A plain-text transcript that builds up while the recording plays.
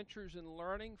Adventures in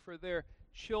Learning for their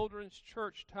children's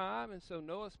church time. And so,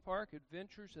 Noah's Park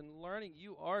Adventures in Learning,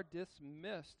 you are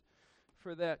dismissed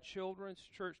for that children's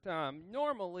church time.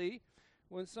 Normally,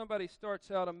 when somebody starts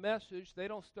out a message, they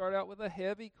don't start out with a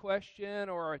heavy question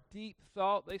or a deep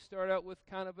thought. They start out with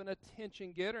kind of an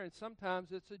attention getter, and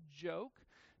sometimes it's a joke.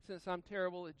 Since I'm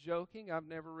terrible at joking, I've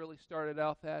never really started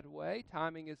out that way.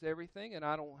 Timing is everything, and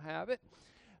I don't have it.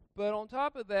 But on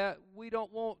top of that, we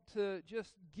don't want to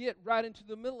just get right into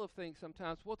the middle of things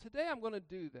sometimes. Well, today I'm going to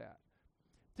do that.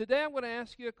 Today I'm going to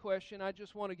ask you a question. I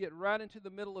just want to get right into the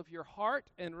middle of your heart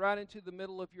and right into the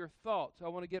middle of your thoughts. I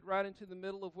want to get right into the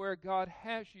middle of where God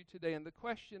has you today. And the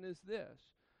question is this: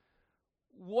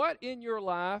 what in your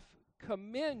life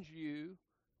commends you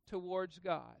towards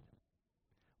God?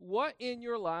 What in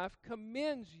your life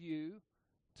commends you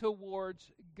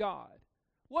towards God?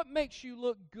 What makes you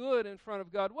look good in front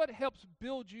of God? What helps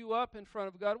build you up in front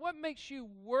of God? What makes you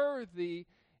worthy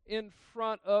in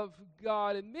front of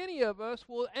God? And many of us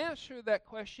will answer that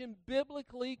question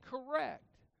biblically correct.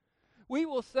 We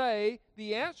will say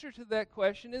the answer to that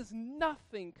question is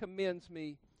nothing commends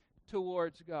me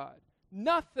towards God.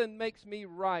 Nothing makes me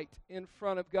right in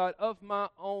front of God of my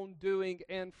own doing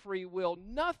and free will.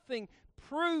 Nothing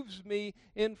proves me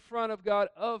in front of God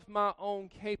of my own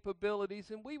capabilities.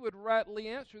 And we would rightly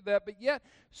answer that. But yet,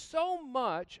 so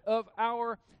much of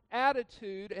our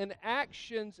attitude and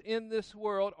actions in this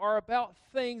world are about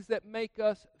things that make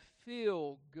us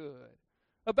feel good,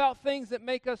 about things that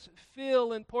make us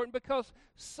feel important, because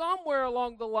somewhere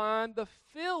along the line, the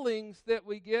feelings that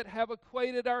we get have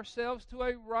equated ourselves to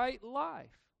a right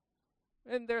life.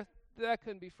 And that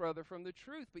couldn't be further from the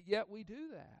truth, but yet we do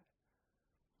that.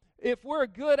 If we're a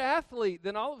good athlete,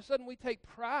 then all of a sudden we take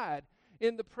pride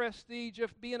in the prestige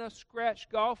of being a scratch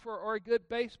golfer or a good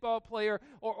baseball player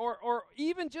or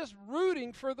even just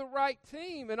rooting for the right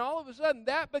team. And all of a sudden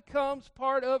that becomes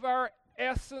part of our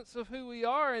essence of who we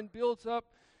are and builds up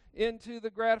into the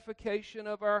gratification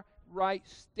of our right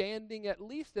standing, at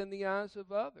least in the eyes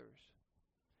of others.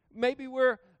 Maybe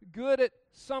we're good at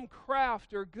some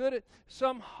craft or good at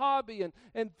some hobby,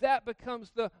 and that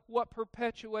becomes what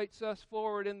perpetuates us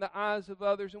forward in the eyes of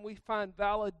others, and we find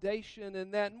validation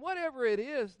in that. And whatever it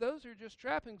is, those are just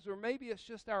trappings, or maybe it's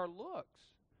just our looks.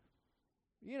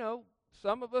 You know,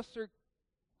 some of us are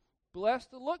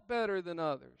blessed to look better than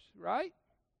others, right?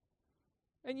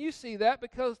 And you see that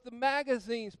because the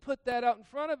magazines put that out in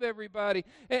front of everybody.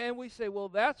 And we say, well,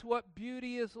 that's what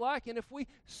beauty is like. And if we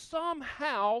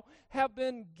somehow have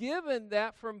been given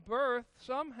that from birth,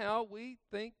 somehow we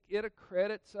think it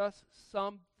accredits us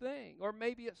something. Or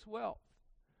maybe it's wealth.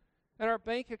 And our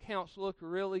bank accounts look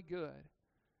really good.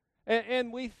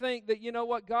 And we think that, you know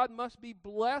what, God must be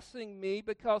blessing me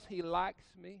because He likes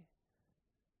me.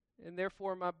 And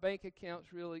therefore my bank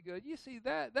account's really good. You see,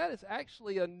 that is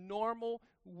actually a normal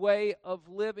way of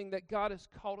living that God has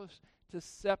called us to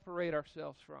separate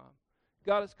ourselves from.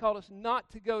 God has called us not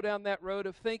to go down that road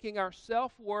of thinking our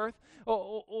self-worth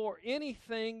or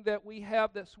anything that we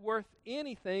have that's worth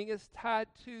anything is tied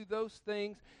to those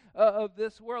things of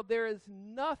this world. There is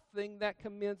nothing that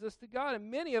commends us to God. And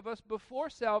many of us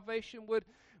before salvation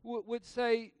would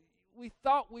say, we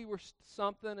thought we were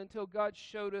something until God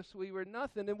showed us we were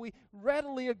nothing. And we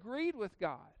readily agreed with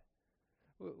God.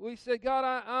 We said, God,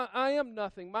 I am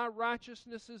nothing. My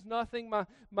righteousness is nothing.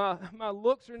 My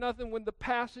looks are nothing. When the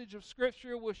passage of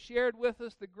Scripture was shared with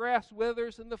us, the grass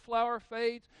withers and the flower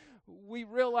fades, we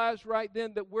realized right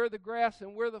then that we're the grass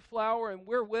and we're the flower and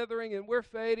we're withering and we're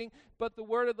fading, but the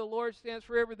word of the Lord stands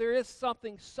forever. There is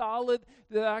something solid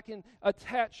that I can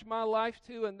attach my life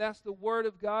to, and that's the word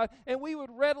of God. And we would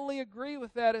readily agree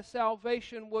with that as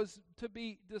salvation was to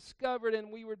be discovered,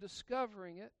 and we were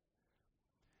discovering it.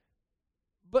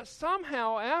 But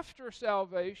somehow after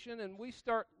salvation, and we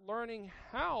start learning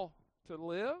how to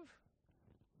live,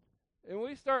 and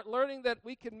we start learning that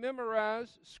we can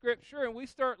memorize Scripture, and we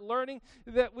start learning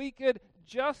that we could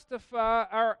justify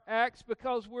our acts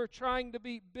because we're trying to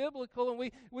be biblical,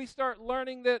 and we start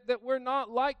learning that we're not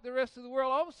like the rest of the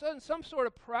world. All of a sudden, some sort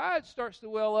of pride starts to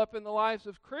well up in the lives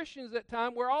of Christians at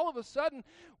times, where all of a sudden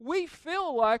we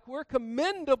feel like we're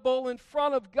commendable in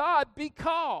front of God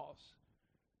because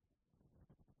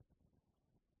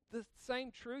the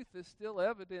same truth is still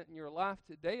evident in your life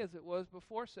today as it was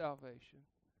before salvation.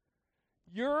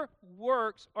 Your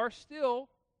works are still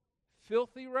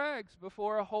filthy rags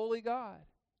before a holy God.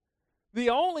 The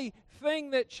only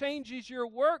thing that changes your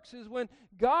works is when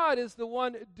God is the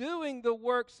one doing the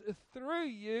works through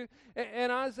you.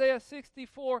 And Isaiah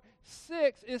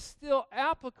 64:6 is still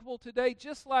applicable today,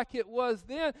 just like it was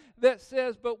then, that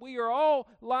says, "But we are all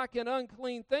like an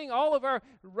unclean thing. All of our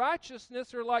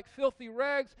righteousness are like filthy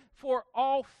rags, for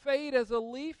all fade as a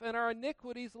leaf, and our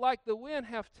iniquities like the wind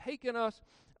have taken us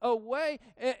away."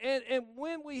 And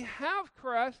when we have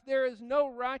Christ, there is no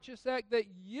righteous act that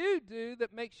you do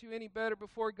that makes you any better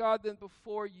before God than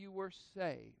before you were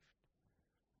saved.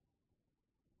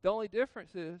 The only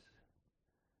difference is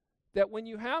that when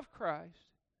you have Christ,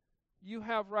 you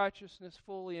have righteousness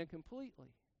fully and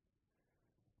completely.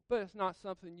 But it's not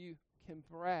something you can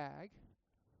brag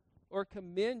or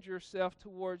commend yourself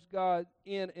towards God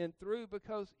in and through,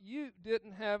 because you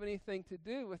didn't have anything to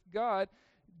do with God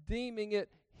deeming it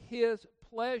His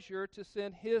pleasure to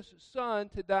send His Son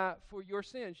to die for your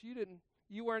sins.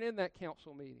 You weren't in that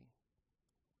council meeting.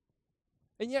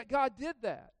 And yet God did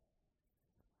that.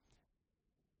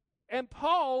 And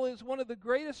Paul is one of the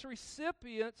greatest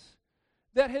recipients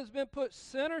that has been put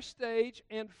center stage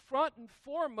and front and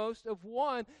foremost of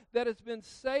one that has been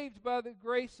saved by the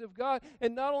grace of God.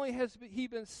 And not only has he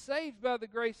been saved by the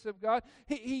grace of God,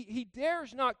 he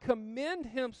dares not commend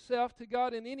himself to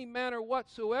God in any manner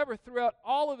whatsoever throughout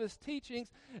all of his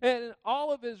teachings and in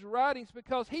all of his writings,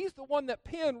 because he's the one that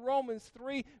penned Romans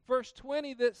 3 verse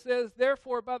 20 that says,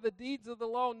 "Therefore by the deeds of the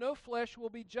law no flesh will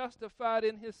be justified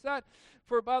in his sight,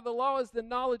 for by the law is the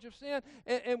knowledge of sin."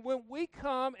 And when we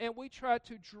come and we try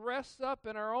to dress up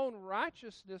in our own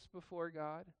righteousness before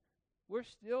God, we're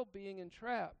still being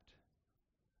entrapped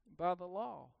by the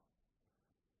law.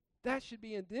 That should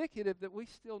be indicative that we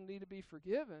still need to be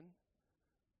forgiven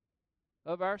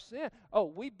of our sin. Oh,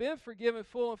 we've been forgiven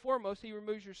full and foremost. He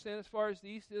removes your sin as far as the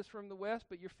east is from the west,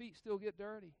 but your feet still get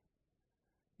dirty.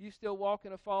 You still walk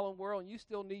in a fallen world, and you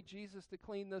still need Jesus to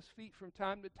clean those feet from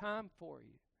time to time for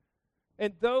you.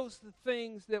 And those the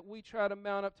things that we try to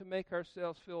mount up to make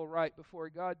ourselves feel right before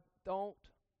God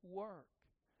don't work.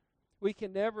 We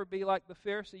can never be like the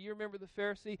Pharisee. You remember the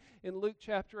Pharisee in Luke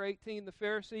chapter 18. The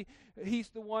Pharisee, he's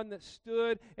the one that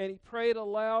stood and he prayed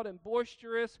aloud and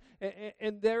boisterous.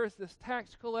 And there is this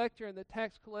tax collector, and the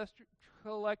tax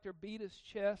collector beat his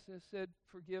chest and said,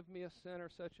 "Forgive me, a sinner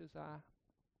such as I."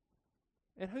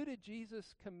 And who did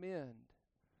Jesus commend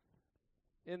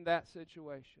in that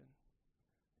situation?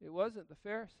 It wasn't the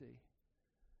Pharisee.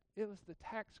 It was the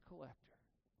tax collector.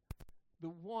 The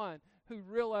one who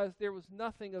realized there was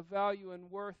nothing of value and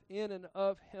worth in and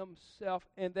of himself,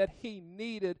 and that he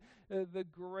needed the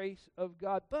grace of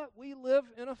God. But we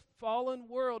live in a fallen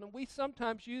world, and we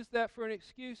sometimes use that for an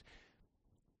excuse.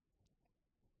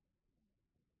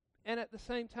 And at the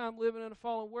same time, living in a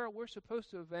fallen world, we're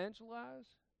supposed to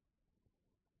evangelize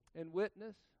and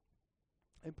witness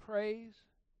and praise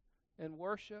and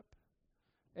worship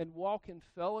and walk in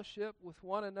fellowship with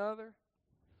one another.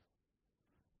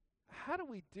 How do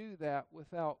we do that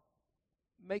without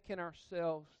making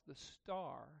ourselves the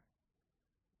star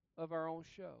of our own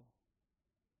show?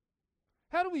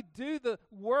 How do we do the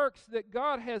works that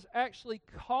God has actually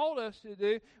called us to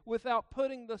do without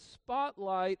putting the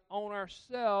spotlight on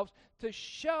ourselves to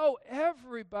show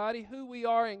everybody who we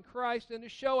are in Christ, and to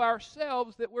show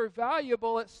ourselves that we're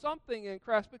valuable at something in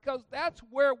Christ? Because that's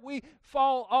where we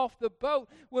fall off the boat,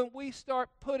 when we start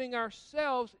putting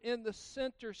ourselves in the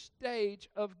center stage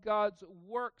of God's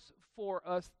works for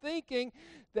us, thinking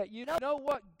that, you know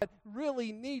what, God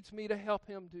really needs me to help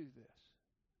Him do this.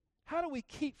 How do we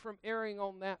keep from erring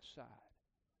on that side?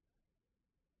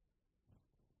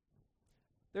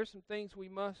 There's some things we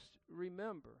must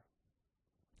remember.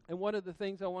 And one of the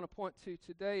things I want to point to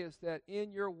today is that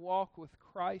in your walk with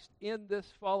Christ, in this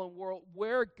fallen world,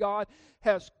 where God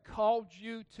has called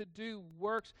you to do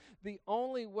works, the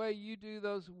only way you do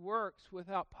those works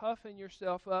without puffing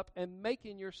yourself up and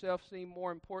making yourself seem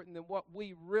more important than what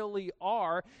we really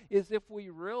are is if we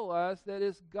realize that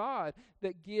it's God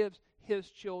that gives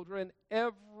His children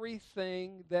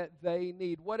everything that they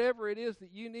need. Whatever it is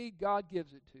that you need, God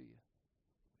gives it to you.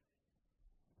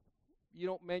 You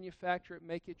don't manufacture it,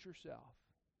 make it yourself.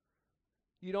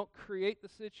 You don't create the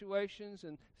situations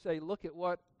and say, "Look at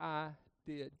what I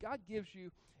did." God gives you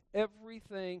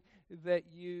everything that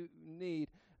you need.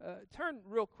 Turn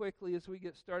real quickly as we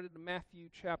get started to Matthew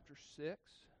chapter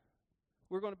 6.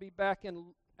 We're going to be back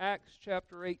in Acts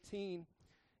chapter 18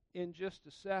 in just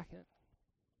a second.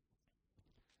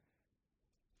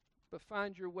 But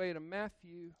find your way to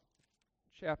Matthew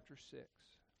chapter 6.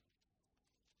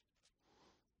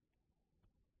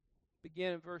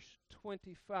 begin in verse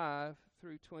 25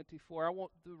 through 24. I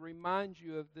want to remind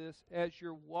you of this as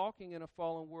you're walking in a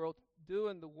fallen world,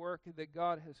 doing the work that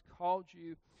God has called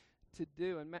you to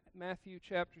do. In Matthew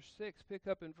chapter 6, pick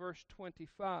up in verse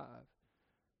 25.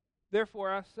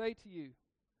 Therefore I say to you,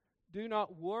 do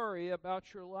not worry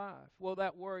about your life. Well,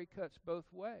 that worry cuts both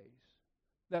ways.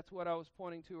 That's what I was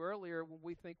pointing to earlier when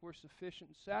we think we're sufficient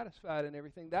and satisfied in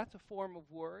everything. That's a form of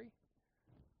worry.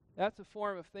 That's a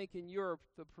form of thinking you're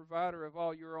the provider of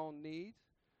all your own needs.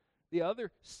 The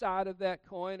other side of that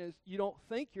coin is you don't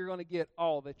think you're going to get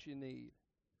all that you need.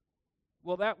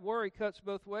 Well, that worry cuts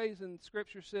both ways, and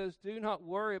Scripture says, do not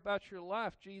worry about your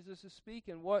life. Jesus is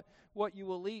speaking, what you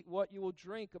will eat, what you will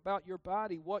drink, about your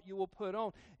body, what you will put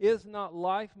on. Is not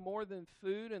life more than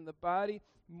food, and the body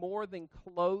more than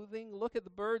clothing? Look at the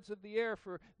birds of the air,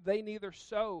 for they neither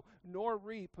sow, nor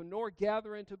reap, nor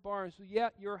gather into barns,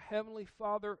 yet your heavenly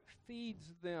Father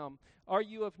feeds them. Are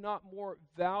you of not more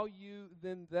value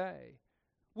than they?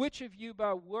 Which of you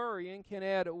by worrying can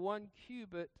add 1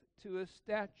 cubit to his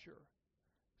stature?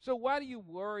 So why do you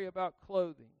worry about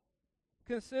clothing?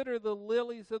 Consider the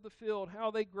lilies of the field,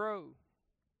 how they grow.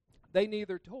 They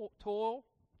neither toil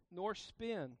nor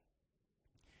spin.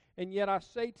 And yet I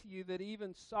say to you that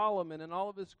even Solomon in all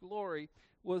of his glory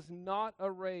was not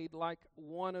arrayed like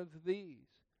one of these.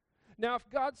 Now if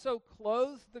God so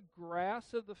clothes the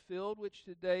grass of the field, which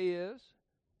today is,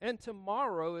 and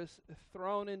tomorrow is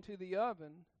thrown into the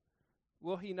oven,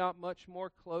 will he not much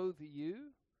more clothe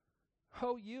you?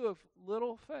 O you of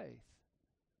little faith.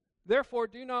 Therefore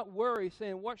do not worry,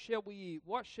 saying, what shall we eat?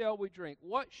 What shall we drink?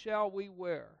 What shall we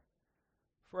wear?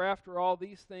 For after all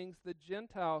these things the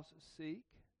Gentiles seek.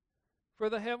 For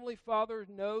the Heavenly Father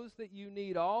knows that you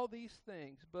need all these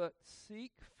things, but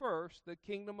seek first the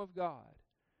kingdom of God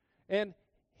and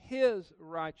His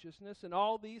righteousness, and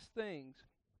all these things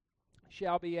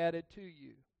shall be added to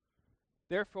you.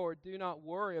 Therefore, do not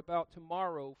worry about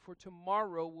tomorrow, for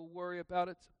tomorrow will worry about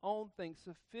its own things.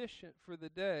 Sufficient for the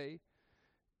day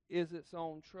is its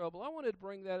own trouble. I wanted to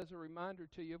bring that as a reminder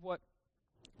to you of what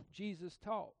Jesus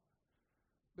taught.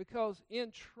 Because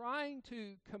in trying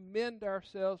to commend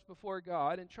ourselves before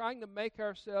God and trying to make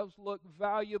ourselves look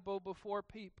valuable before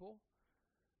people,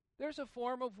 there's a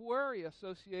form of worry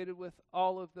associated with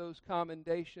all of those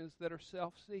commendations that are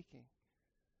self-seeking.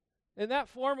 And that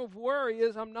form of worry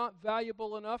is, I'm not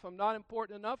valuable enough, I'm not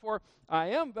important enough, or I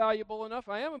am valuable enough,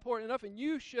 I am important enough, and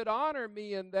you should honor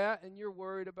me in that, and you're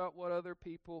worried about what other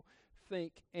people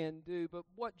think and do. But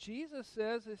what Jesus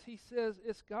says is, He says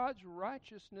it's God's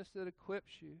righteousness that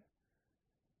equips you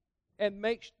and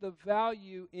makes the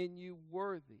value in you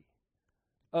worthy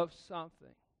of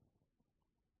something.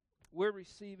 We're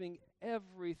receiving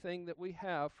everything that we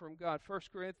have from God. 1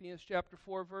 Corinthians chapter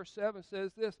 4, verse 7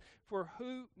 says this, for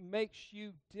who makes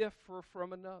you differ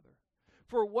from another?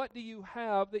 For what do you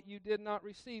have that you did not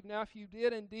receive? Now, if you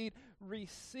did indeed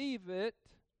receive it,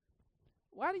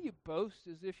 why do you boast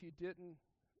as if you didn't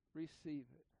receive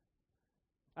it?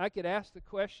 I could ask the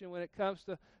question when it comes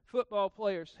to football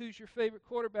players, who's your favorite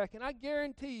quarterback? And I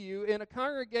guarantee you, in a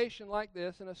congregation like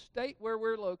this, in a state where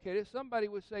we're located, somebody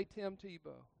would say Tim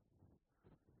Tebow.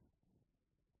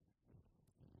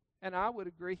 And I would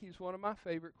agree he's one of my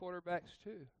favorite quarterbacks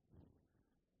too.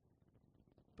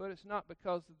 But it's not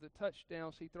because of the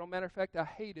touchdowns he threw. Matter of fact, I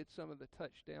hated some of the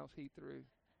touchdowns he threw.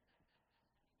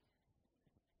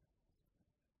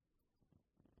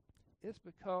 It's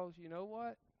because, you know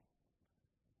what?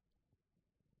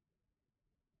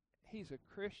 He's a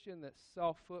Christian that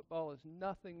saw football as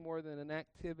nothing more than an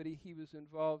activity he was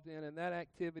involved in, and that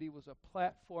activity was a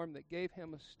platform that gave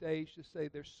him a stage to say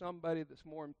there's somebody that's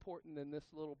more important than this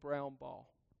little brown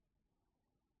ball.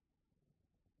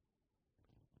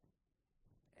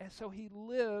 And so he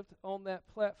lived on that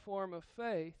platform of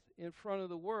faith in front of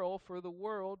the world for the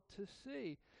world to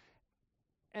see.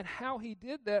 And how he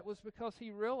did that was because he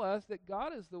realized that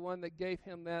God is the one that gave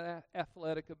him that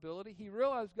athletic ability. He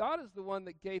realized God is the one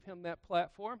that gave him that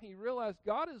platform. He realized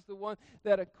God is the one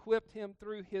that equipped him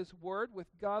through His Word with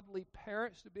godly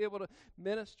parents to be able to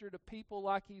minister to people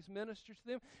like He's ministered to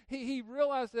them. He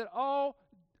realized that all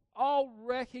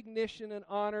recognition and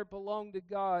honor belonged to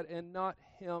God and not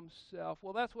himself.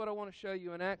 Well, that's what I want to show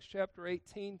you in Acts chapter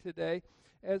 18 today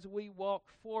as we walk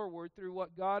forward through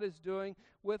what God is doing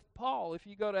with Paul. If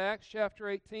you go to Acts chapter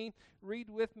 18, read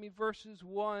with me verses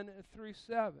 1 through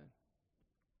 7.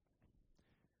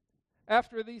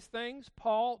 After these things,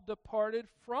 Paul departed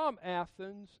from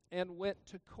Athens and went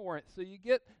to Corinth. So you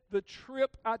get the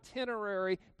trip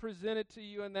itinerary presented to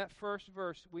you in that first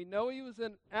verse. We know he was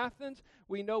in Athens.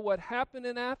 We know what happened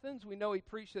in Athens. We know he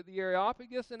preached at the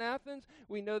Areopagus in Athens.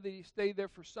 We know that he stayed there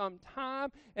for some time.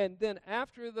 And then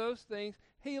after those things,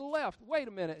 he left. Wait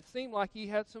a minute. It seemed like he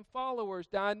had some followers,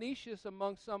 Dionysius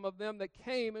among some of them, that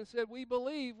came and said, we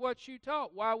believe what you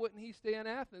taught. Why wouldn't he stay in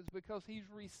Athens? Because he's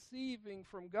receiving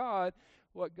from God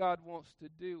what God wants to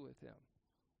do with him.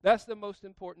 That's the most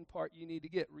important part you need to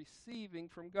get, receiving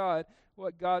from God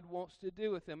what God wants to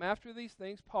do with him. After these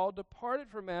things, Paul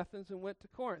departed from Athens and went to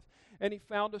Corinth. And he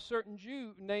found a certain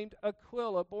Jew named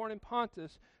Aquila, born in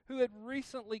Pontus, who had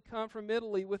recently come from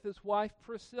Italy with his wife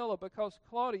Priscilla, because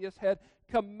Claudius had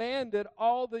commanded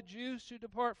all the Jews to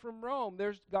depart from Rome.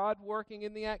 There's God working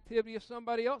in the activity of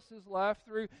somebody else's life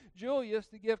through Julius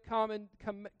to give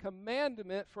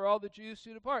commandment for all the Jews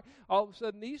to depart. All of a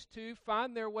sudden, these two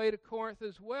find their way to Corinth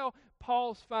as well.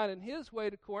 Paul's finding his way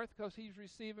to Corinth because he's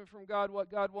receiving from God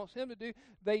what God wants him to do.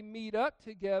 They meet up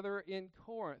together in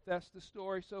Corinth. That's the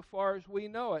story so far as we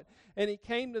know it. And he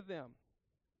came to them.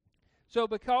 So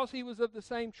because he was of the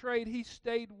same trade, he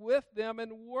stayed with them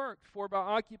and worked, for by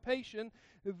occupation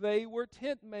they were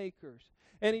tent makers.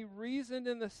 And he reasoned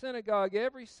in the synagogue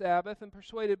every Sabbath and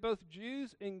persuaded both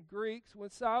Jews and Greeks. When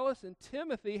Silas and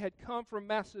Timothy had come from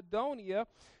Macedonia,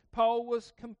 Paul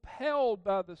was compelled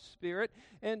by the Spirit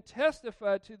and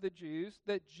testified to the Jews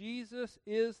that Jesus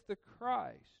is the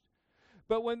Christ.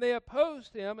 But when they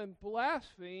opposed him and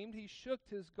blasphemed, he shook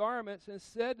his garments and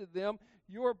said to them,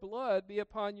 your blood be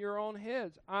upon your own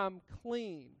heads. I'm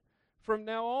clean. From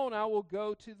now on I will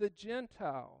go to the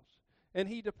Gentiles. And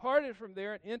he departed from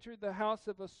there and entered the house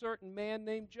of a certain man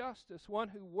named Justus, one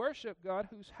who worshiped God,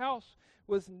 whose house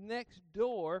was next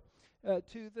door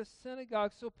to the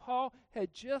synagogue. So Paul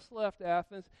had just left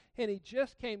Athens, and he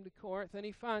just came to Corinth, and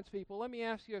he finds people. Let me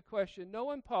ask you a question.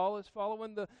 Knowing Paul is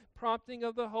following the prompting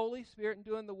of the Holy Spirit and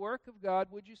doing the work of God,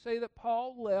 would you say that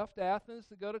Paul left Athens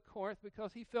to go to Corinth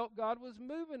because he felt God was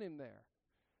moving him there?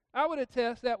 I would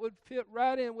attest that would fit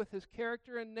right in with his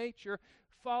character and nature,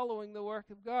 following the work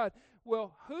of God.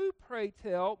 Well, who, pray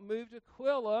tell, moved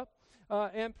Aquila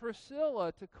and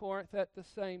Priscilla to Corinth at the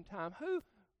same time? Who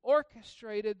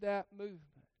orchestrated that movement?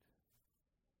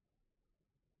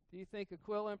 Do you think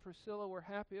Aquila and Priscilla were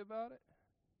happy about it?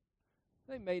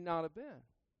 They may not have been.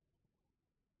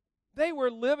 They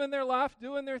were living their life,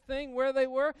 doing their thing where they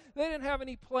were. They didn't have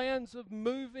any plans of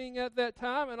moving at that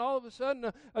time, and all of a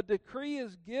sudden a decree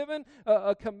is given,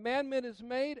 a commandment is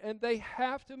made, and they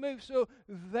have to move. So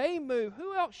they move.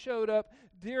 Who else showed up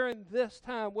during this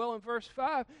time? Well, in verse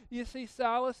 5, you see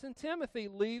Silas and Timothy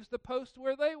leaves the post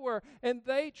where they were, and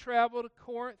they travel to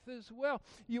Corinth as well.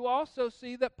 You also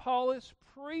see that Paul is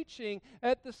preaching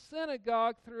at the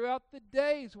synagogue throughout the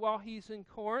days while he's in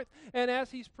Corinth, and as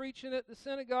he's preaching at the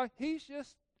synagogue, he's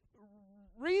just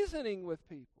reasoning with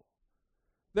people.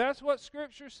 That's what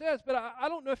Scripture says. But I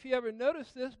don't know if you ever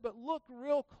noticed this, but look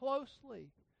real closely,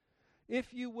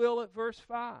 if you will, at verse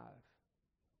 5.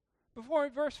 Before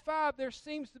in verse 5, there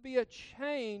seems to be a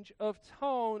change of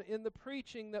tone in the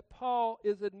preaching that Paul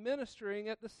is administering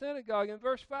at the synagogue. In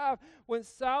verse 5, when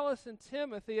Silas and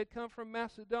Timothy had come from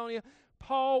Macedonia,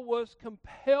 Paul was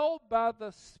compelled by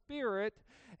the Spirit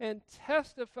and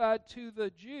testified to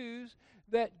the Jews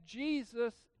that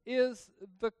Jesus is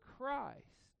the Christ.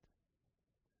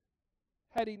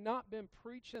 Had he not been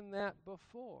preaching that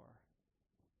before?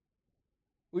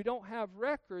 We don't have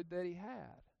record that he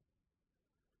had.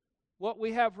 What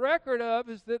we have record of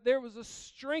is that there was a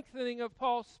strengthening of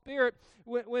Paul's spirit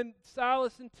when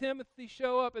Silas and Timothy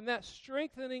show up, and that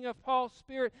strengthening of Paul's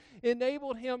spirit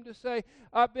enabled him to say,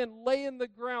 I've been laying the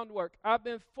groundwork. I've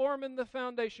been forming the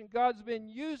foundation. God's been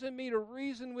using me to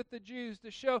reason with the Jews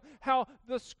to show how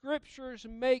the Scriptures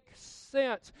make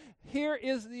sense. Here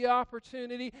is the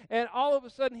opportunity, and all of a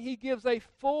sudden he gives a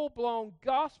full-blown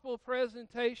gospel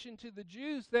presentation to the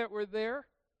Jews that were there.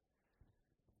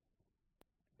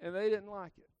 And they didn't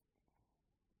like it.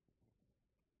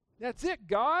 That's it,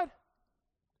 God.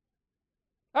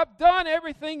 I've done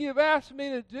everything you've asked me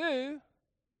to do.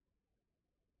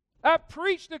 I've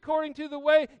preached according to the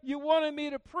way you wanted me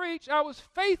to preach. I was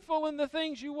faithful in the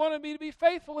things you wanted me to be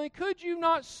faithful in. Could you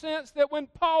not sense that when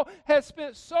Paul has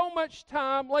spent so much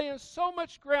time laying so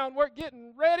much groundwork,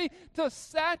 getting ready to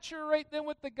saturate them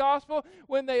with the gospel,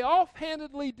 when they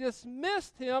offhandedly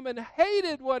dismissed him and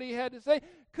hated what he had to say,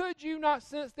 could you not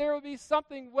sense there would be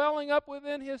something welling up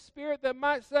within his spirit that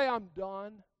might say, I'm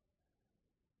done?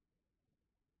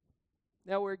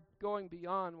 Now we're going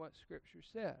beyond what Scripture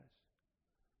says.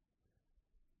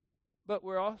 But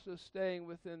we're also staying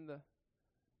within the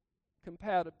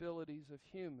compatibilities of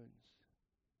humans.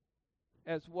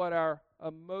 as what our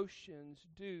emotions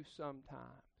do sometimes.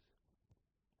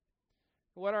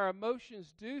 What our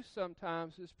emotions do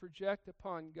sometimes is project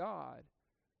upon God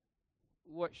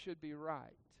what should be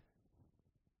right.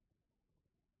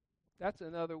 That's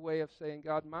another way of saying,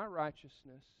 God, my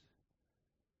righteousness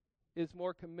is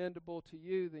more commendable to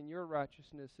you than your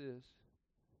righteousness is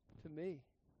to me.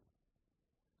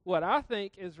 What I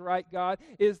think is right, God,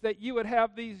 is that you would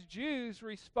have these Jews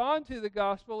respond to the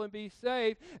gospel and be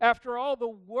saved after all the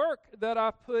work that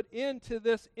I put into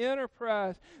this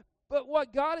enterprise. But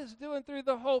what God is doing through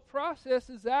the whole process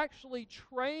is actually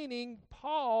training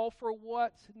Paul for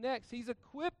what's next. He's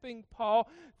equipping Paul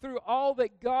through all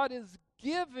that God is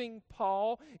giving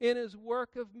Paul in his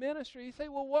work of ministry. You say,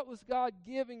 well, what was God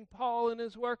giving Paul in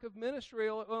his work of ministry?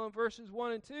 Well, in verses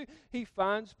 1 and 2, he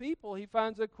finds people. He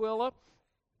finds Aquila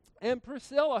and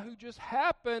Priscilla, who just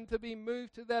happened to be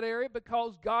moved to that area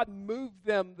because God moved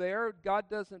them there. God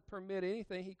doesn't permit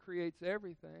anything. He creates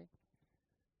everything.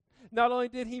 Not only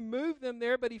did he move them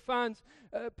there, but he finds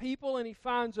people and he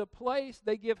finds a place.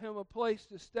 They give him a place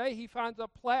to stay. He finds a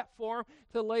platform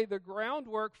to lay the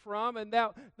groundwork from, and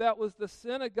that was the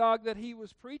synagogue that he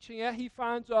was preaching at. He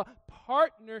finds a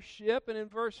partnership, and in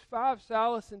verse 5,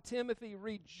 Silas and Timothy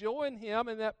rejoin him,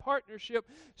 and that partnership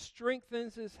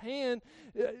strengthens his hand.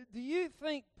 Do you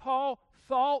think Paul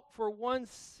thought for 1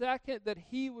 second that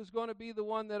he was going to be the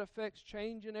one that affects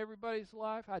change in everybody's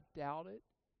life? I doubt it.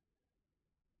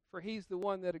 For he's the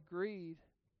one that agreed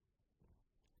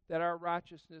that our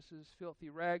righteousness is filthy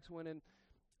rags, when in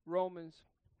Romans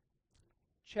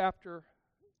chapter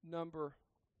number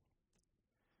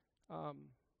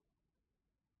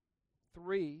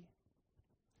 3,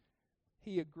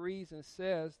 he agrees and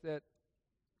says that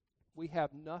we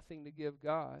have nothing to give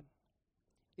God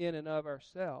in and of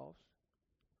ourselves.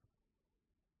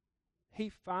 He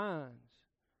finds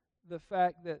the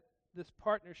fact that this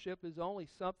partnership is only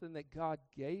something that God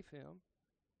gave him,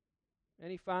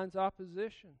 and he finds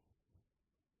opposition.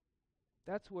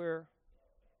 That's where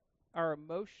our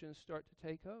emotions start to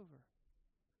take over,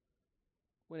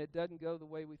 when it doesn't go the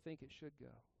way we think it should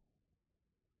go.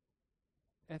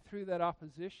 And through that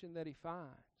opposition that he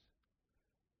finds,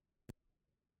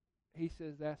 he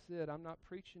says, that's it. I'm not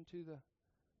preaching to the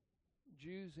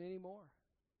Jews anymore.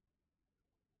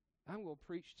 I'm going to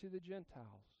preach to the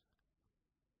Gentiles.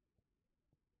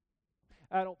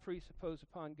 I don't presuppose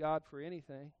upon God for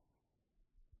anything,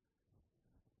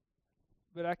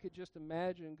 but I could just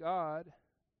imagine God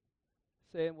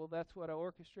saying, well, that's what I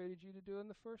orchestrated you to do in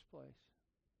the first place.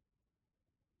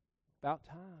 About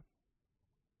time.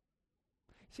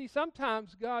 See,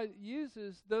 sometimes God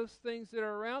uses those things that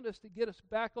are around us to get us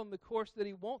back on the course that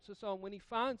he wants us on. When he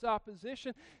finds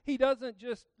opposition, he doesn't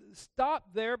just stop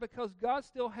there because God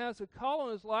still has a call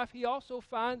on his life. He also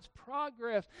finds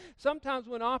progress. Sometimes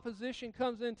when opposition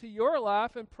comes into your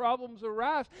life and problems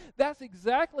arise, that's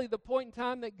exactly the point in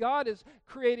time that God is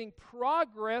creating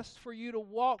progress for you to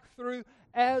walk through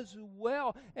as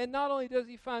well. And not only does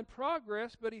he find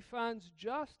progress, but he finds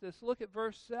justice. Look at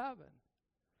verse 7.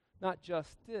 Not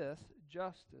justice,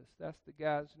 justice. That's the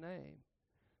guy's name.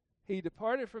 He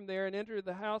departed from there and entered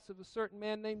the house of a certain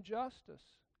man named Justus,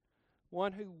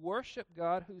 one who worshiped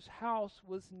God, whose house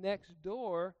was next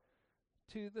door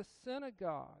to the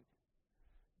synagogue.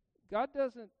 God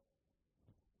doesn't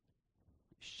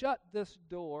shut this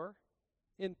door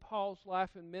in Paul's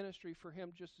life and ministry for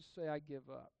him just to say, I give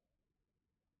up.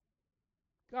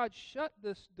 God shut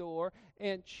this door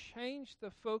and changed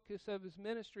the focus of his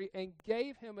ministry and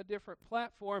gave him a different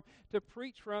platform to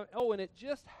preach from. Oh, and it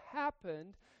just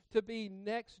happened to be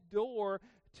next door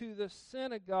to the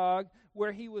synagogue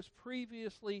where he was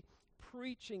previously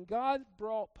preaching. God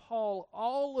brought Paul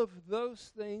all of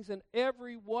those things, and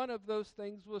every one of those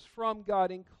things was from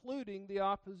God, including the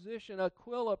opposition.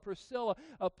 Aquila, Priscilla,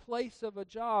 a place of a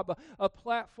job, a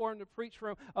platform to preach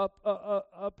from,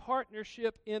 a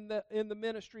partnership in the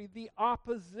ministry, the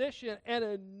opposition, and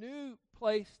a new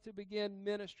place to begin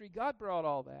ministry. God brought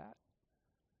all that.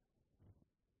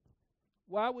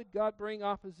 Why would God bring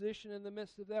opposition in the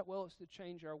midst of that? Well, it's to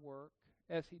change our work,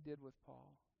 as he did with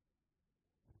Paul.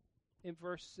 In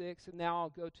verse 6, and now I'll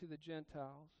go to the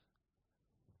Gentiles.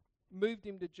 Moved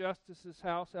him to Justus's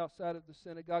house outside of the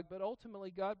synagogue, but ultimately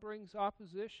God brings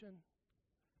opposition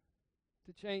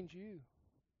to change you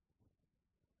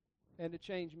and to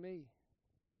change me,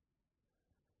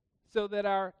 so that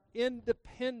our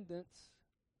independence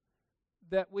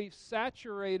that we've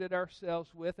saturated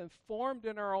ourselves with and formed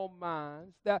in our own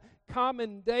minds, that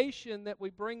commendation that we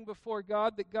bring before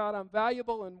God, that God, I'm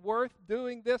valuable and worth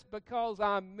doing this because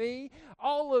I'm me,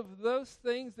 all of those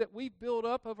things that we build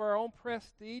up of our own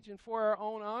prestige and for our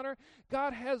own honor,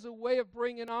 God has a way of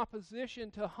bringing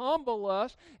opposition to humble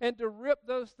us and to rip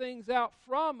those things out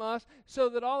from us so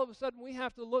that all of a sudden we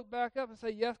have to look back up and say,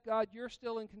 yes, God, you're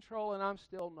still in control and I'm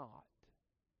still not.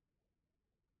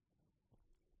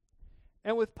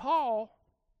 And with Paul,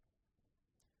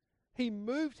 he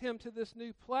moved him to this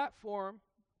new platform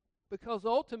because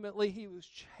ultimately he was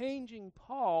changing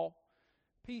Paul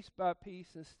piece by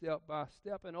piece and step by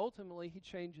step. And ultimately he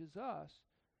changes us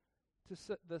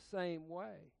to the same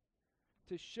way,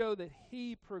 to show that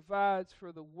he provides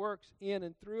for the works in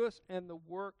and through us and the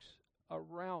works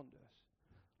around us.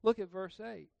 Look at verse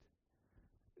 8.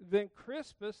 Then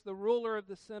Crispus, the ruler of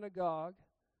the synagogue,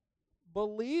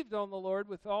 believed on the Lord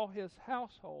with all his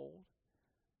household,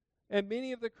 and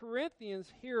many of the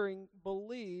Corinthians hearing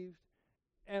believed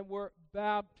and were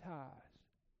baptized.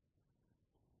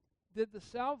 Did the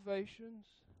salvations,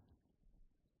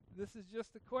 this is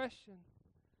just a question,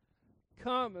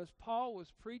 come as Paul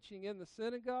was preaching in the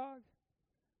synagogue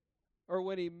or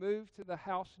when he moved to the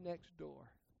house next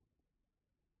door?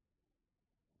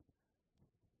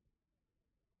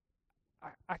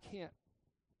 I can't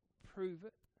prove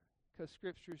it, because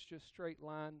Scripture is just straight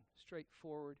line,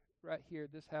 straightforward. Right here,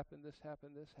 this happened, this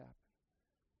happened, this happened.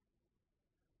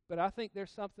 But I think there's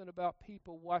something about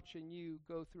people watching you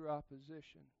go through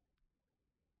opposition,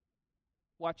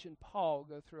 watching Paul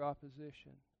go through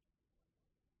opposition,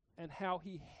 and how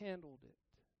he handled it.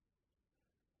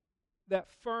 That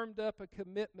firmed up a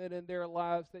commitment in their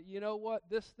lives that, you know what,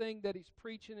 this thing that he's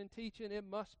preaching and teaching, it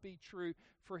must be true,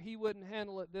 for he wouldn't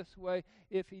handle it this way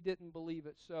if he didn't believe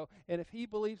it so. And if he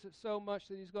believes it so much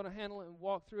that he's going to handle it and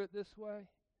walk through it this way,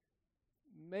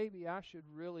 maybe I should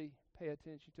really pay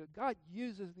attention to it. God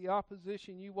uses the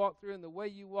opposition you walk through and the way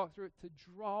you walk through it to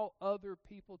draw other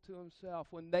people to himself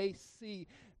when they see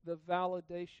the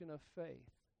validation of faith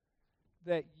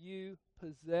that you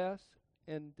possess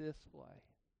and display.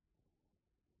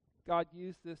 God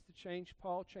used this to change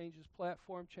Paul, change his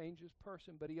platform, change his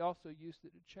person, but he also used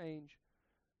it to change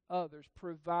others,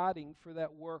 providing for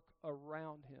that work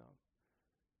around him.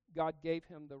 God gave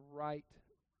him the right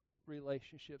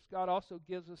relationships. God also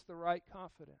gives us the right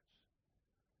confidence.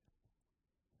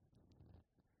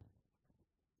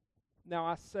 Now,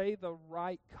 I say the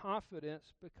right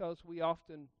confidence because we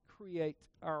often create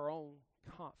our own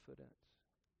confidence.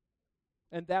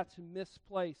 And that's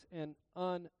misplaced and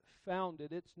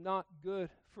unfounded. It's not good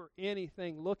for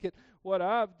anything. Look at what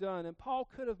I've done. And Paul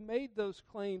could have made those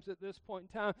claims at this point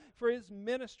in time, for his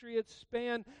ministry had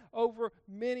spanned over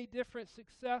many different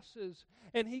successes.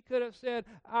 And he could have said,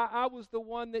 I was the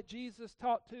one that Jesus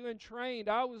taught to and trained.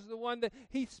 I was the one that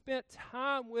he spent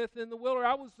time with in the wilderness.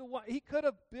 I was the one. He could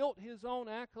have built his own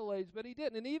accolades, but he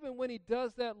didn't. And even when he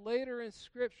does that later in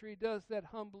Scripture, he does that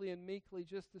humbly and meekly,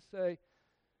 just to say,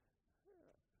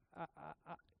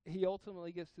 he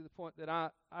ultimately gets to the point that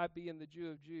I being the Jew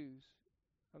of Jews,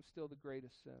 I'm still the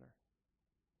greatest sinner.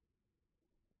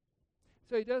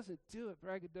 So he doesn't do it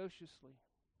braggadociously.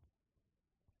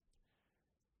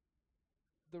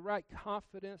 The right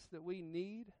confidence that we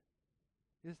need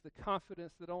is the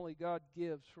confidence that only God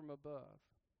gives from above.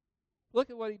 Look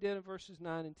at what he did in verses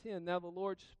 9 and 10. Now the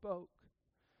Lord spoke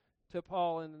to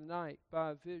Paul in the night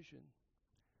by a vision.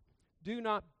 Do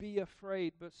not be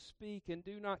afraid, but speak, and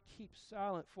do not keep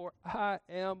silent, for I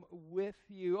am with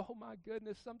you. Oh my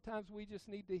goodness, sometimes we just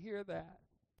need to hear that.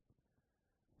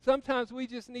 Sometimes we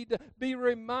just need to be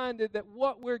reminded that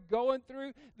what we're going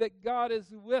through, that God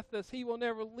is with us. He will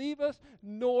never leave us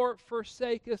nor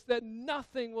forsake us, that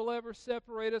nothing will ever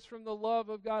separate us from the love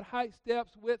of God. Heights,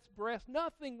 depths, widths, breadths,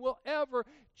 nothing will ever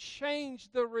change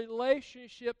the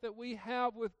relationship that we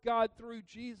have with God through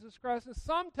Jesus Christ. And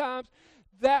sometimes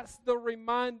that's the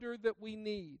reminder that we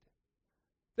need.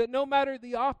 That no matter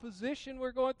the opposition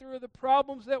we're going through or the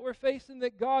problems that we're facing,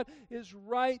 that God is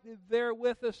right there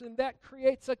with us. And that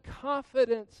creates a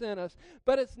confidence in us.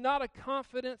 But it's not a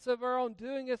confidence of our own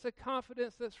doing. It's a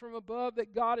confidence that's from above,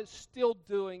 that God is still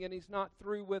doing and He's not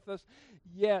through with us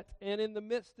yet. And in the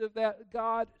midst of that,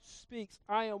 God speaks,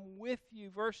 I am with you,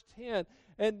 verse 10,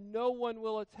 and no one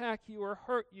will attack you or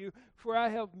hurt you, for I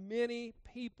have many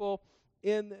people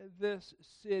in this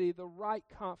city. The right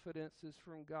confidence is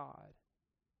from God.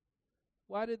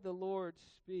 Why did the Lord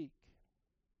speak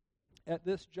at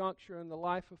this juncture in the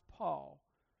life of Paul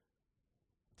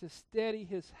to steady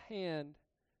his hand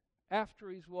after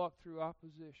he's walked through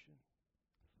opposition?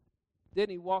 Didn't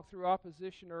he walk through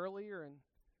opposition earlier and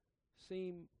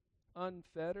seem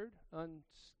unfettered,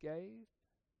 unscathed?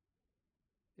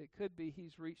 It could be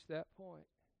he's reached that point.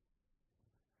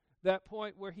 That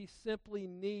point where he simply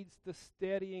needs the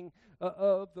steadying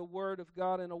of the Word of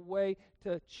God in a way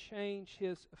to change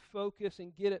his focus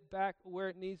and get it back where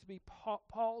it needs to be.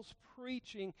 Paul's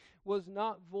preaching was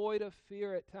not void of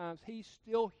fear at times. He's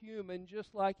still human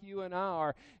just like you and I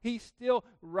are. He still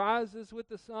rises with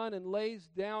the sun and lays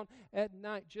down at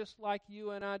night just like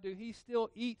you and I do. He still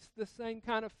eats the same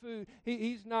kind of food.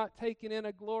 He's not taking in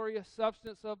a glorious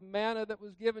substance of manna that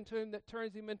was given to him that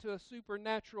turns him into a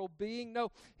supernatural being.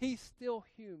 No, he's still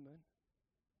human.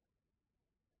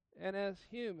 And as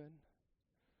human,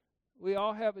 we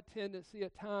all have a tendency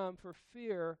at times for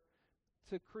fear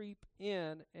to creep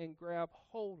in and grab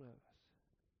hold of us.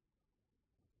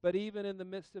 But even in the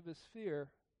midst of his fear,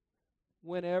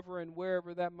 whenever and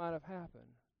wherever that might have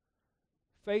happened,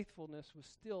 faithfulness was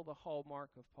still the hallmark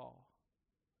of Paul.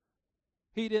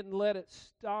 He didn't let it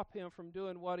stop him from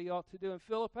doing what he ought to do. In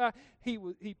Philippi,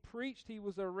 he preached, he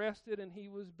was arrested, and he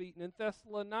was beaten. In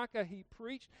Thessalonica, he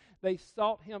preached. They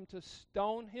sought him to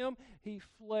stone him. He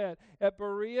fled. At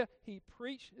Berea, he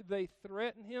preached. They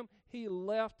threatened him. He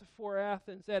left for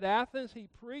Athens. At Athens, he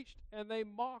preached, and they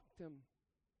mocked him.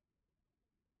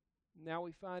 Now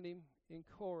we find him in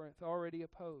Corinth, already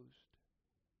opposed,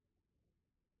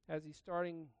 as he's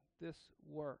starting this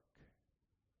work.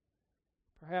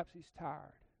 Perhaps he's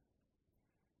tired.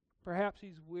 Perhaps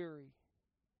he's weary.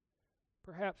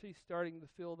 Perhaps he's starting to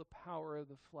feel the power of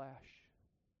the flesh.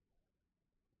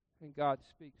 And God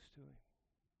speaks to him.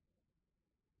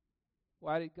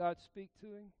 Why did God speak to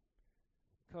him?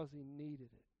 Because he needed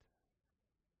it.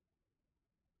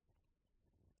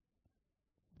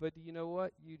 But do you know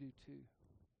what? You do too.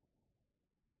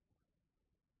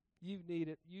 You need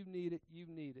it, you need it, you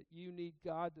need it. You need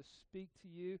God to speak to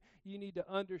you. You need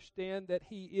to understand that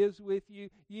He is with you.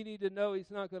 You need to know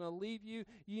He's not going to leave you.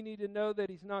 You need to know that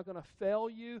He's not going to fail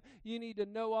you. You need to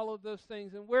know all of those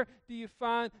things. And where do you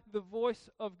find the voice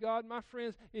of God? My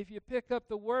friends, if you pick up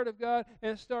the Word of God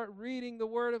and start reading the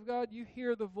Word of God, you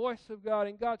hear the voice of God,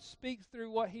 and God speaks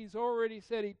through what He's already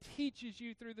said. He teaches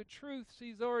you through the truths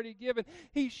He's already given.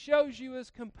 He shows you His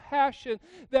compassion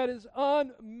that is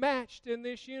unmatched in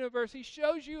this universe. He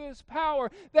shows you His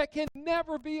power that can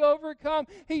never be overcome.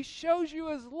 He shows you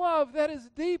His love that is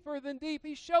deeper than deep.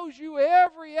 He shows you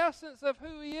every essence of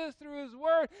who He is through His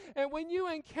Word. And when you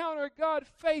encounter God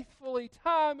faithfully,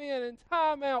 time in and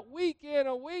time out, week in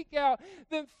and week out,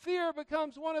 then fear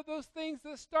becomes one of those things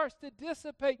that starts to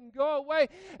dissipate and go away.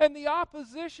 And the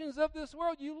oppositions of this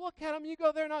world, you look at them, you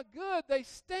go, they're not good. They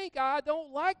stink. I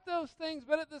don't like those things.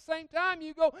 But at the same time,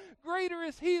 you go, greater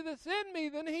is He that's in me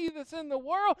than he that's in the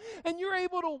world. And you're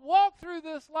able to walk through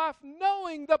this life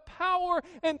knowing the power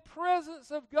and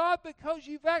presence of God because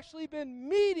you've actually been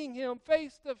meeting Him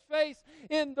face to face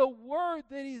in the Word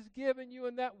that He's given you.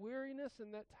 And that weariness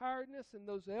and that tiredness and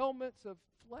those ailments of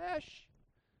flesh,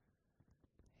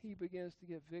 He begins to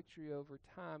get victory over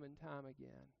time and time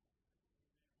again.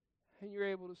 And you're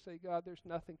able to say, God, there's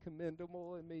nothing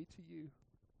commendable in me to you.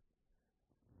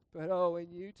 But oh,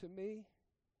 in you to me,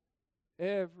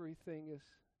 everything is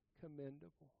commendable.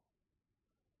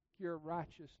 Your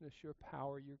righteousness, your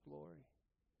power, your glory.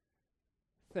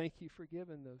 Thank you for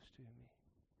giving those to me.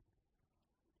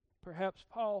 Perhaps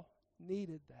Paul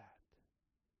needed that.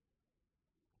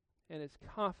 And his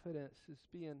confidence is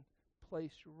being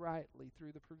placed rightly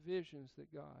through the provisions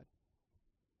that God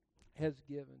has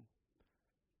given.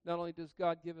 Not only does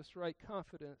God give us right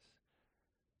confidence,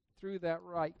 through that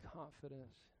right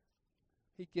confidence,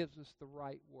 He gives us the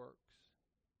right works.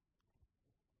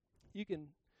 You can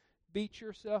beat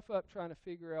yourself up trying to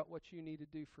figure out what you need to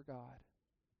do for God.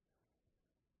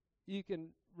 You can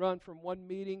run from one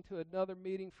meeting to another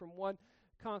meeting, from one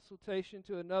consultation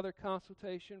to another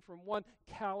consultation, from one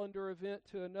calendar event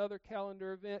to another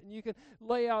calendar event, and you can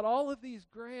lay out all of these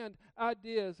grand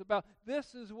ideas about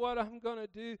this is what I'm going to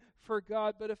do for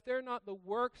God, but if they're not the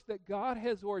works that God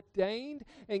has ordained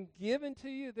and given to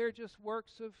you, they're just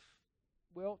works of,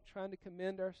 well, trying to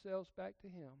commend ourselves back to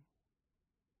Him.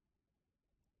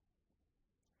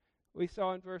 We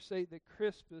saw in verse 8 that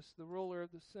Crispus, the ruler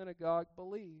of the synagogue,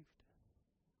 believed.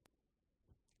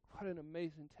 What an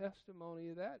amazing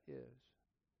testimony that is.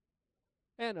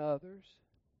 And others.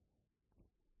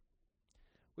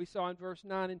 We saw in verse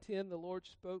 9 and 10, the Lord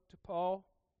spoke to Paul,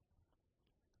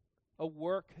 a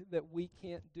work that we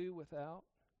can't do without.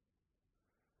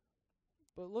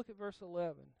 But look at verse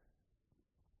 11.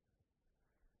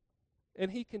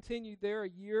 And he continued there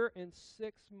 1 year and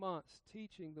 6 months,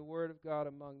 teaching the word of God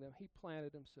among them. He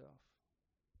planted himself.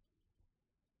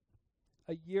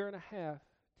 1.5 years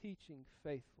teaching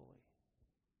faithfully.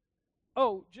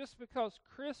 Oh, just because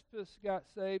Crispus got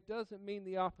saved doesn't mean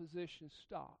the opposition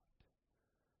stopped.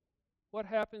 What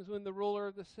happens when the ruler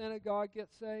of the synagogue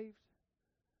gets saved?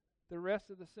 The rest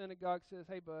of the synagogue says,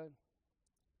 hey, bud,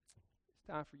 it's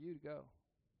time for you to go.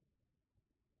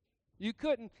 You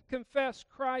couldn't confess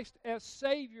Christ as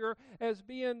Savior, as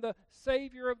being the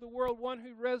Savior of the world, one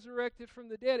who resurrected from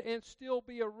the dead, and still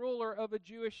be a ruler of a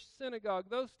Jewish synagogue.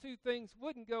 Those two things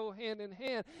wouldn't go hand in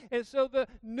hand. And so the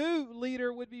new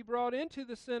leader would be brought into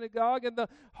the synagogue, and the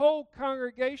whole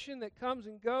congregation that comes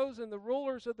and goes, and the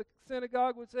rulers of the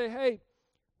synagogue would say, hey,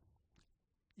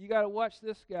 you got to watch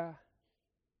this guy.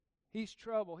 He's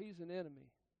trouble. He's an enemy.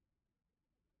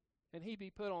 And he'd be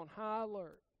put on high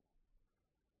alert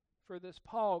for this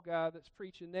Paul guy that's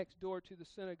preaching next door to the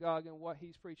synagogue and what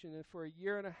he's preaching. And for a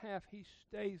year and a half, he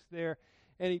stays there,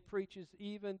 and he preaches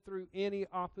even through any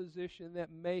opposition that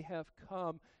may have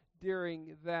come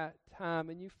during that time.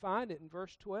 And you find it in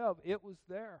verse 12. It was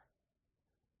there.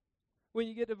 When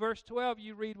you get to verse 12,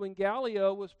 you read, when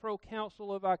Gallio was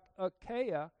proconsul of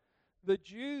Achaia, the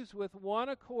Jews with one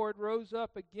accord rose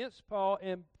up against Paul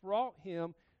and brought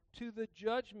him to the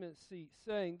judgment seat,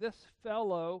 saying, this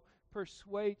fellow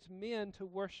persuades men to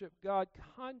worship God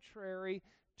contrary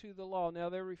to the law. Now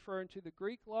they're referring to the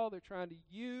Greek law. They're trying to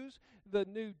use the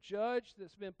new judge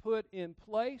that's been put in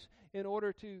place in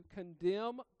order to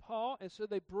condemn Paul. And so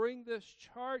they bring this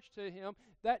charge to him.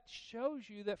 That shows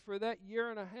you that for that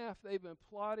year and a half they've been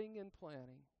plotting and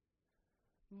planning,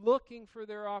 looking for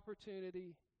their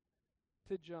opportunity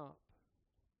to jump.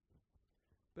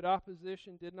 But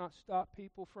opposition did not stop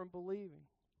people from believing.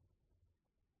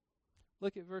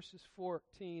 Look at verses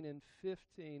 14 and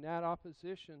 15. That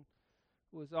opposition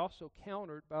was also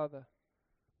countered by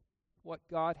what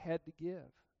God had to give.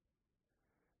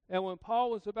 And when Paul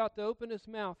was about to open his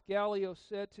mouth, Gallio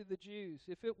said to the Jews,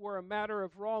 if it were a matter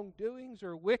of wrongdoings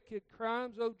or wicked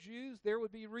crimes, O Jews, there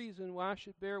would be reason why I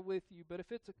should bear with you. But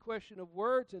if it's a question of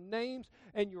words and names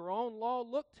and your own law,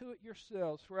 look to it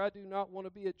yourselves, for I do not want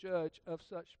to be a judge of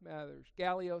such matters.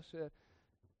 Gallio said,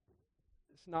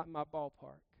 it's not my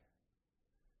ballpark.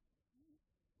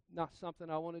 Not something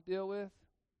I want to deal with.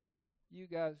 You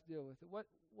guys deal with it.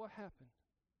 What happened?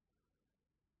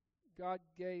 God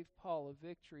gave Paul a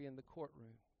victory in the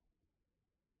courtroom.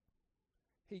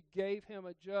 He gave him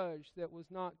a judge that was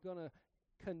not going to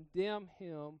condemn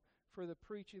him for the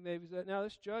preaching that he was at. Now,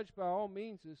 this judge, by all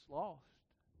means, is lost.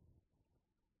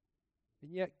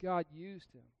 And yet God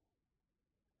used him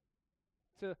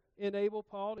to enable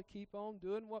Paul to keep on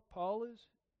doing what Paul is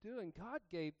doing. God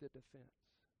gave the defense.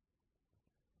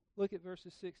 Look at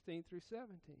verses 16 through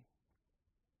 17.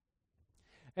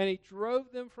 And he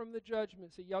drove them from the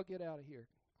judgment seat. Y'all get out of here.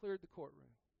 Cleared the courtroom.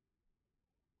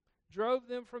 Drove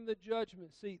them from the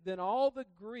judgment seat. Then all the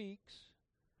Greeks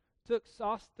took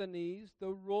Sosthenes,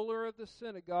 the ruler of the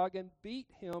synagogue, and beat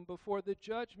him before the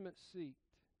judgment seat.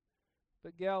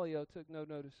 But Gallio took no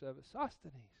notice of it.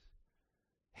 Sosthenes,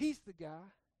 he's the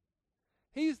guy.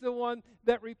 He's the one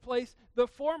that replaced the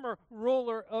former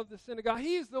ruler of the synagogue.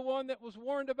 He's the one that was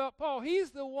warned about Paul.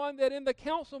 He's the one that in the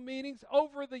council meetings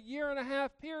over the year and a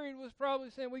half period was probably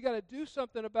saying, we got to do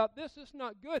something about this. It's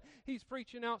not good. He's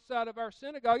preaching outside of our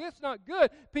synagogue. It's not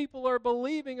good. People are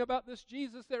believing about this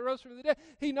Jesus that rose from the dead.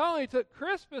 He not only took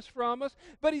Crispus from us,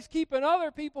 but he's keeping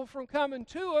other people from coming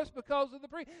to us because of the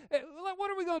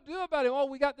what are we going to do about him? Oh,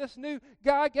 we got this new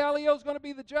guy. Gallio's going to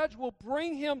be the judge. We'll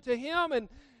bring him to him, and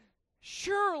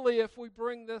surely if we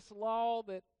bring this law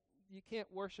that you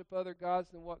can't worship other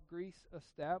gods than what Greece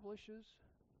establishes,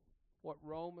 what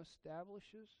Rome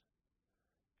establishes,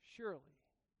 surely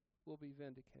we'll be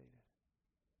vindicated.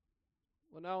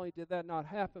 Well, not only did that not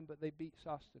happen, but they beat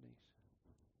Sosthenes.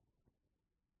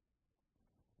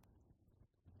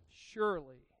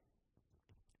 Surely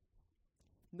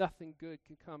nothing good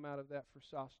can come out of that for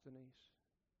Sosthenes,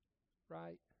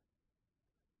 right?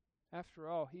 After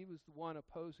all, he was the one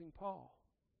opposing Paul.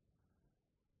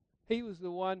 He was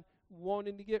the one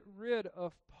wanting to get rid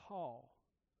of Paul.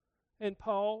 And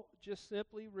Paul just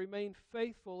simply remained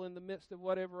faithful in the midst of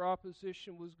whatever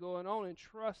opposition was going on and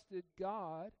trusted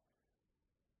God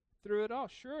through it all.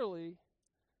 Surely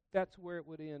that's where it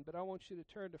would end. But I want you to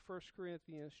turn to 1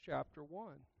 Corinthians chapter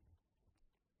 1.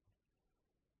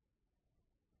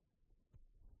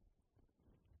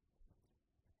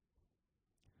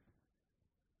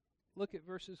 Look at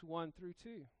verses 1 through 2.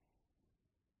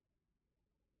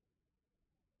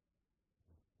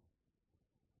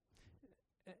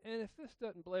 And if this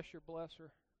doesn't bless your blesser,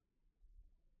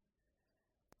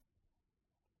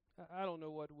 I don't know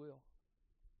what will.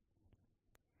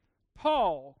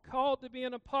 Paul, called to be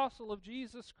an apostle of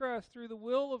Jesus Christ through the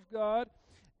will of God.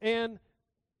 And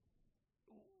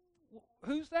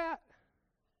who's that?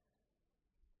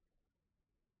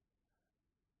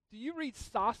 Do you read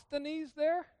Sosthenes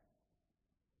there?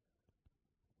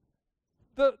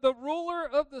 The ruler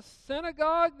of the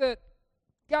synagogue that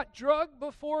got drugged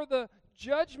before the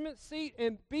judgment seat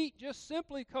and beat just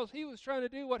simply because he was trying to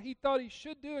do what he thought he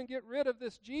should do and get rid of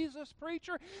this Jesus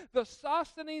preacher. The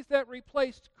Sosthenes that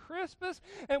replaced Crispus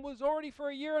and was already for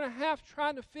a year and a half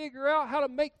trying to figure out how to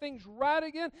make things right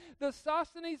again. The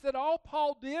Sosthenes that all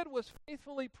Paul did was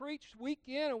faithfully preach week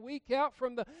in and week out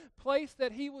from the place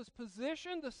that he was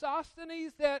positioned. The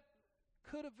Sosthenes that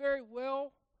could have very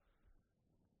well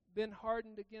been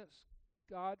hardened against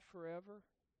God forever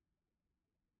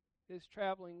is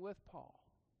traveling with Paul.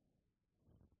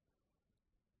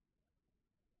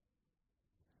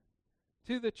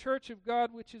 To the church of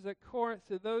God which is at Corinth,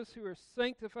 to those who are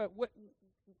sanctified.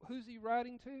 Who's he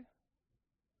writing to?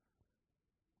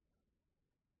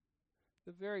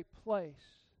 The very place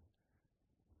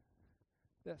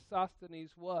that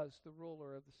Sosthenes was the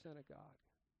ruler of the synagogue.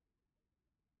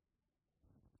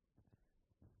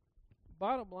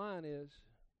 Bottom line is,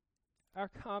 our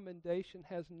commendation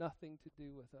has nothing to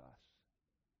do with us.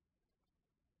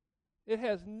 It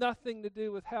has nothing to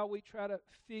do with how we try to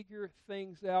figure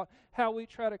things out, how we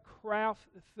try to craft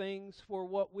things for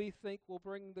what we think will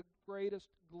bring the greatest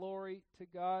glory to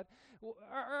God.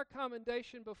 Our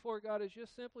commendation before God is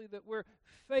just simply that we're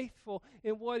faithful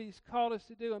in what He's called us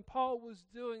to do. And Paul was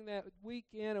doing that week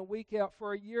in and week out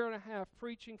for a year and a half,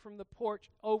 preaching from the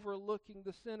porch overlooking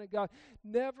the synagogue,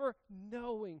 never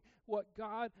knowing what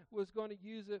God was going to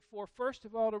use it for. First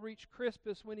of all, to reach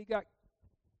Crispus when he got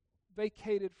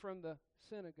vacated from the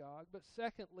synagogue, but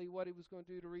secondly, what he was going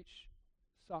to do to reach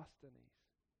Sosthenes.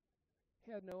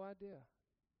 He had no idea.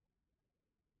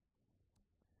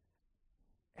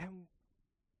 And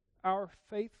our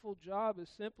faithful job is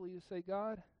simply to say,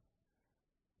 God,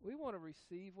 we want to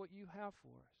receive what you have for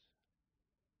us.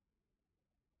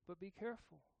 But be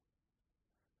careful,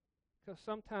 because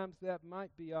sometimes that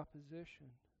might be opposition.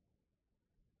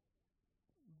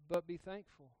 But be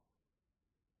thankful,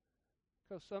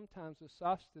 because sometimes the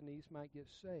Sosthenes might get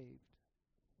saved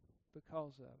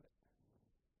because of it.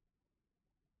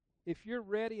 If you're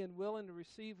ready and willing to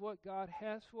receive what God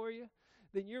has for you,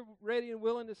 then you're ready and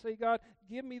willing to say, God,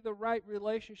 give me the right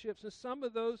relationships. And some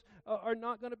of those are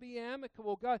not going to be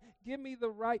amicable. God, give me the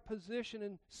right position.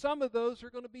 And some of those are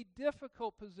going to be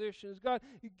difficult positions. God,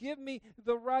 give me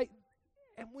the right.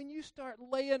 And when you start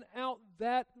laying out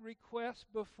that request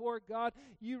before God,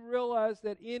 you realize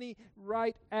that any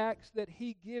right acts that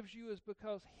He gives you is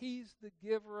because He's the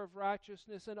giver of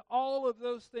righteousness. And all of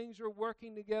those things are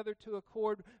working together to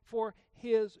accord for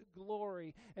His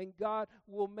glory. And God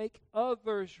will make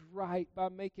others right by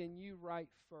making you right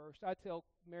first. I tell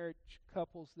marriage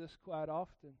couples this quite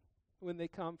often when they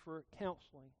come for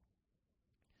counseling.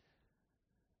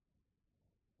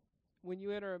 When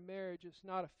you enter a marriage, it's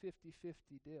not a 50-50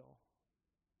 deal.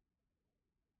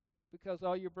 Because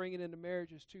all you're bringing into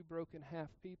marriage is two broken half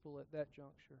people at that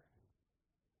juncture.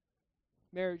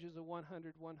 Marriage is a 100-100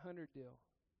 deal.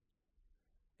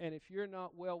 And if you're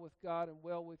not well with God and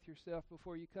well with yourself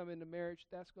before you come into marriage,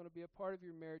 that's going to be a part of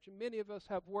your marriage. And many of us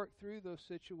have worked through those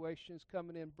situations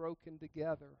coming in broken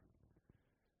together.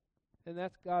 And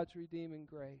that's God's redeeming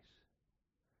grace.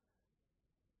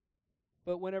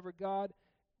 But whenever God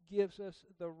gives us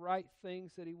the right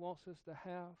things that He wants us to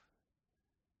have,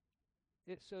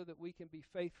 it's so that we can be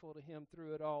faithful to Him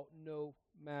through it all, no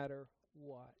matter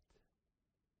what.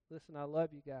 Listen, I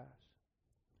love you guys.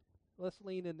 Let's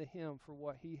lean into Him for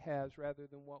what He has rather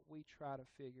than what we try to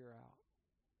figure out.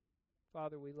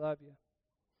 Father, we love you.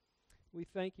 We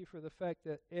thank you for the fact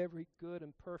that every good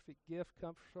and perfect gift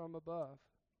comes from above.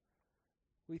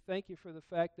 We thank you for the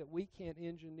fact that we can't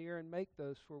engineer and make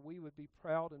those, for we would be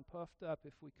proud and puffed up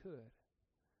if we could.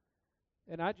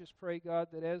 And I just pray, God,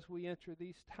 that as we enter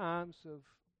these times of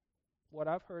what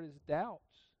I've heard is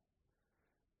doubts,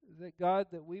 that God,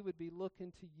 that we would be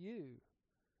looking to you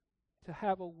to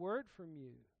have a word from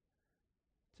you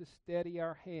to steady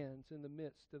our hands in the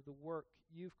midst of the work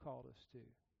you've called us to.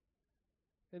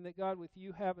 And that, God, with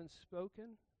you having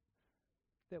spoken,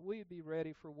 that we would be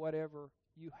ready for whatever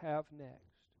you have next.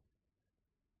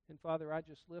 And Father, I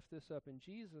just lift this up in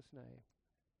Jesus' name.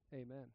 Amen.